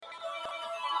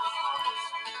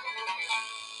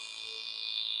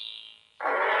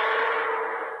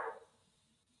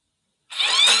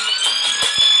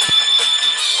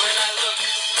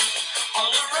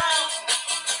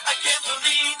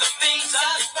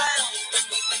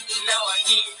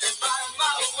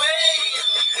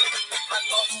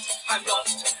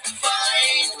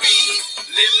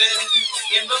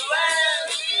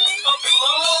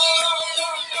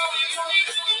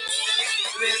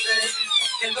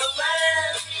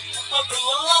land of the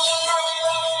lost.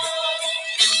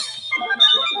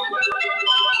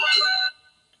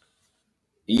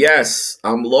 Yes,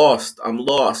 I'm lost. I'm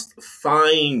lost.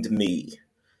 Find me.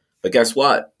 But guess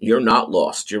what? You're not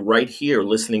lost. You're right here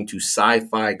listening to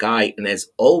Sci-Fi Guy, and as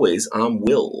always, I'm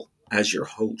Will as your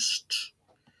host.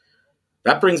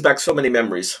 That brings back so many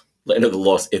memories. Land of the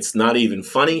Lost. It's not even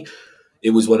funny. It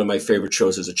was one of my favorite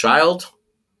shows as a child,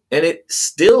 and it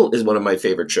still is one of my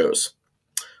favorite shows.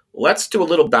 Let's do a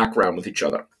little background with each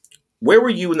other. Where were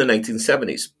you in the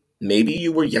 1970s? Maybe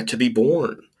you were yet to be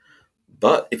born.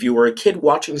 But if you were a kid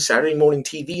watching Saturday morning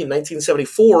TV in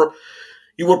 1974,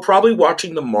 you were probably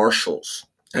watching The Marshalls,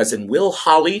 as in Will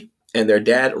Holly and their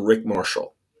dad, Rick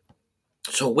Marshall.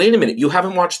 So wait a minute, you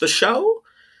haven't watched the show?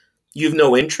 You've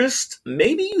no interest?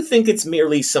 Maybe you think it's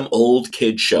merely some old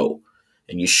kid show,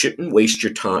 and you shouldn't waste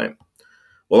your time.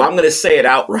 Well, I'm going to say it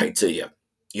outright to you.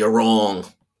 You're wrong.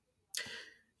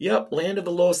 Yep, Land of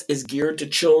the Lost is geared to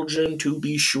children, to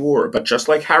be sure, but just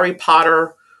like Harry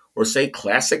Potter, or say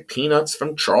classic Peanuts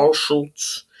from Charles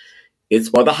Schulz,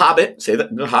 or The Hobbit, say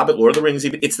that The Hobbit, Lord of the Rings,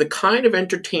 it's the kind of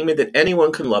entertainment that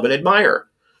anyone can love and admire.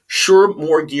 Sure,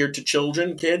 more geared to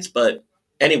children, kids, but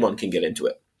anyone can get into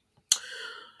it.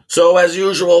 So, as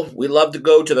usual, we love to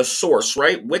go to the source,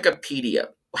 right? Wikipedia.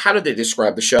 How did they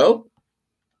describe the show?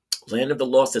 Land of the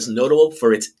Lost is notable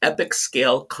for its epic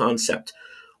scale concept,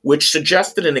 which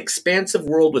suggested an expansive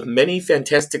world with many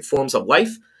fantastic forms of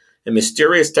life and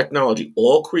mysterious technology,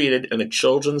 all created in a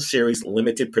children's series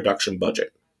limited production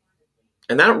budget.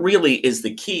 And that really is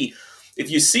the key.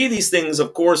 If you see these things,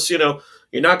 of course, you're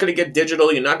not going to get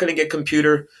digital, you're not going to get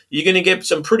computer, you're going to get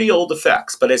some pretty old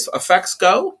effects. But as effects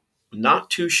go, not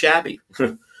too shabby.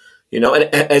 And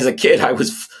as a kid, I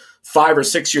was 5 or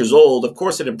 6 years old. Of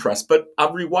course, it impressed. But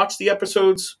I've rewatched the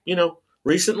episodes,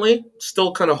 recently,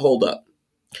 still kind of hold up.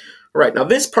 All right, now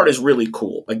this part is really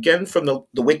cool. Again, from the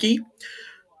wiki.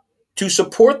 To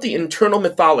support the internal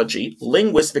mythology,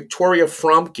 linguist Victoria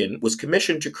Fromkin was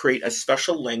commissioned to create a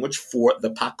special language for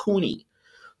the Pakuni.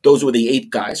 Those were the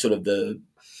ape guys, sort of the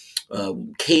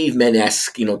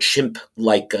caveman-esque,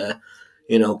 chimp-like,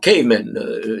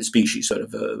 cavemen species. Sort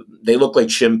of, they look like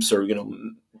chimps, or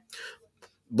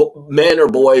men or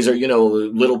boys, or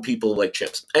little people like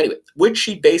chimps. Anyway, which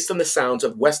she based on the sounds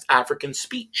of West African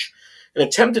speech and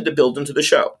attempted to build into the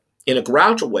show in a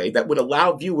gradual way that would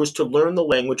allow viewers to learn the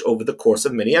language over the course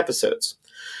of many episodes.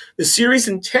 The series'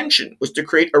 intention was to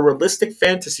create a realistic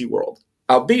fantasy world,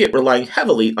 albeit relying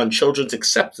heavily on children's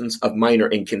acceptance of minor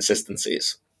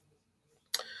inconsistencies.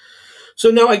 So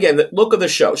now again, the look of the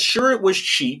show. Sure, it was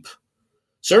cheap,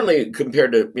 certainly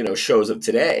compared to shows of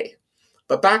today.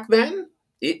 But back then,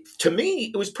 to me,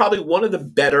 it was probably one of the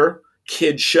better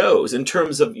kid shows in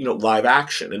terms of live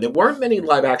action. And there weren't many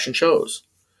live action shows.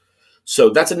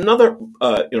 So that's another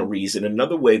reason,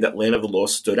 another way that Land of the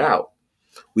Lost stood out.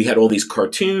 We had all these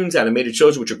cartoons, animated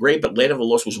shows, which are great, but Land of the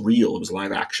Lost was real. It was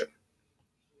live action.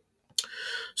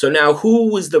 So now,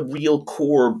 who was the real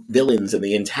core villains and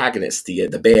the antagonists, the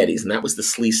baddies? And that was the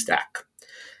Sleestak.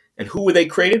 And who were they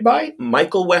created by?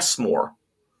 Michael Westmore.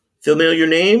 Familiar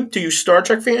name to you Star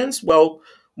Trek fans? Well,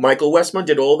 Michael Westmore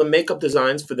did all the makeup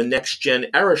designs for the Next Gen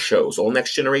era shows, all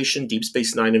Next Generation, Deep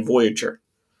Space Nine, and Voyager.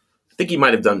 I think he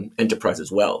might have done Enterprise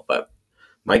as well, but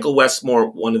Michael Westmore,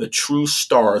 one of the true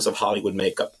stars of Hollywood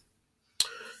makeup.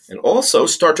 And also,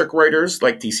 Star Trek writers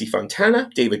like DC Fontana,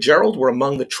 David Gerrold were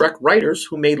among the Trek writers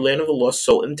who made Land of the Lost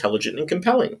so intelligent and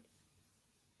compelling.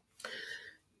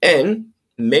 And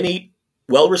many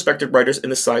well-respected writers in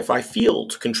the sci-fi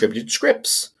field contributed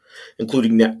scripts,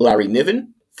 including Larry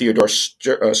Niven, Theodore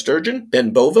Sturgeon,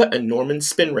 Ben Bova, and Norman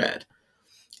Spinrad.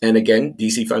 And again,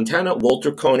 DC Fontana,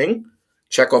 Walter Koenig,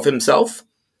 Chekhov himself,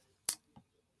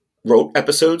 wrote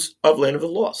episodes of Land of the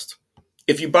Lost.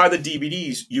 If you buy the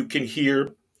DVDs, you can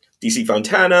hear DC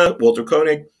Fontana, Walter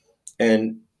Koenig,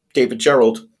 and David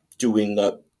Gerrold doing,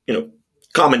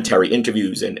 commentary,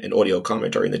 interviews, and audio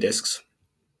commentary in the discs.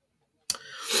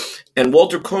 And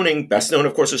Walter Koenig, best known,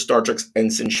 of course, as Star Trek's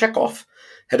Ensign Chekhov,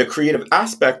 had a creative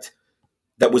aspect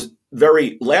that was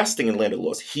very lasting in Land of the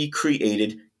Lost. He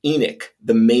created Enoch,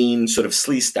 the main sort of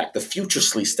Sleestak, the future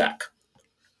Sleestak.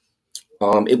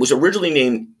 It was originally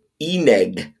named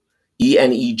Eneg,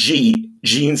 E-N-E-G,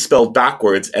 Gene spelled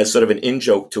backwards, as sort of an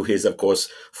in-joke to his, of course,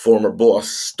 former boss,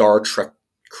 Star Trek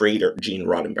creator Gene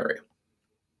Roddenberry.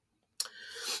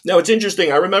 Now, it's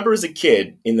interesting. I remember as a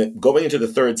kid, going into the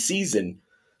third season,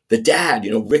 the dad,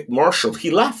 Rick Marshall, he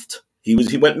left. He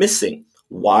went missing.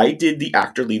 Why did the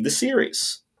actor leave the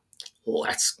series?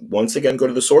 Let's once again go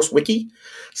to the source wiki.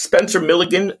 Spencer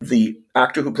Milligan, the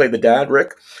actor who played the dad,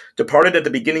 Rick, departed at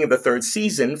the beginning of the third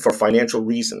season for financial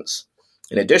reasons.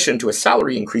 In addition to a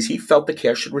salary increase, he felt the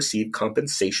cast should receive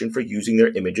compensation for using their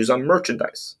images on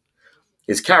merchandise.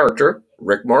 His character,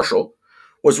 Rick Marshall,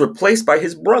 was replaced by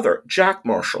his brother, Jack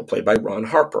Marshall, played by Ron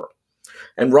Harper.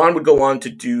 And Ron would go on to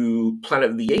do Planet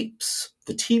of the Apes,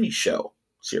 the TV show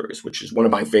series, which is one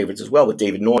of my favorites as well, with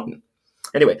David Norton.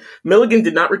 Anyway, Milligan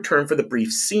did not return for the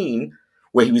brief scene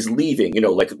where he was leaving,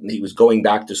 like he was going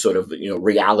back to sort of,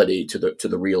 reality, to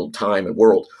the real time and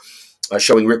world,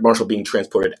 showing Rick Marshall being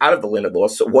transported out of the land of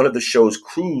lost. So one of the show's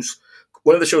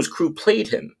crew played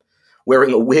him,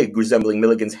 wearing a wig resembling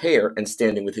Milligan's hair and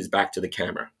standing with his back to the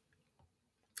camera.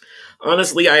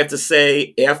 Honestly, I have to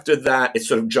say, after that, it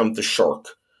sort of jumped the shark.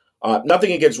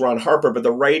 Nothing against Ron Harper, but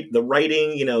the writing,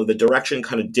 the direction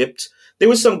kind of dipped. There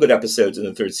was some good episodes in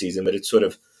the third season, but it sort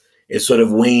of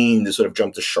waned. It sort of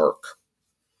jumped the shark.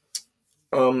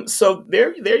 So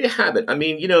there you have it. I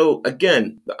mean,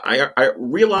 again, I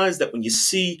realize that when you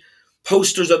see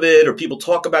posters of it or people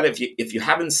talk about it, if you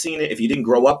haven't seen it, if you didn't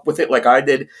grow up with it like I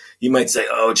did, you might say,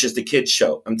 "Oh, it's just a kid's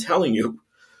show." I'm telling you,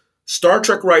 Star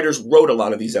Trek writers wrote a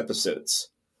lot of these episodes.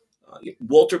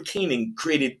 Walter Koenig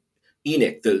created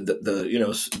Enoch,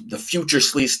 the future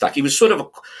Sleestak. He was sort of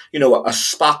a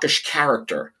Spockish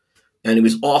character, and he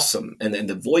was awesome. And then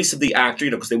the voice of the actor,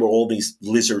 because they were all these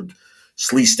lizard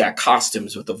Sleestak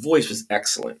costumes, but the voice was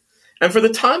excellent. And for the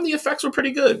time, the effects were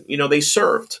pretty good. They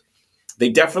served. They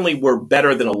definitely were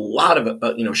better than a lot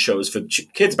of shows for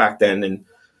kids back then. And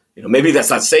maybe that's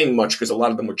not saying much because a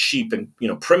lot of them were cheap and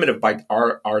primitive by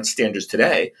our standards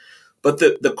today. But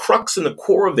the crux and the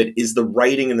core of it is the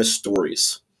writing and the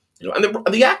stories. And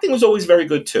the acting was always very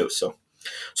good too. So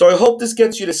I hope this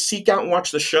gets you to seek out and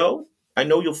watch the show. I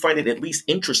know you'll find it at least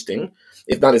interesting,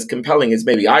 if not as compelling as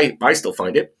maybe I still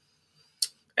find it.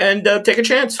 And take a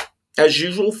chance. As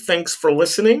usual, thanks for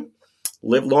listening.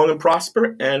 Live long and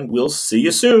prosper, and we'll see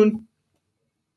you soon.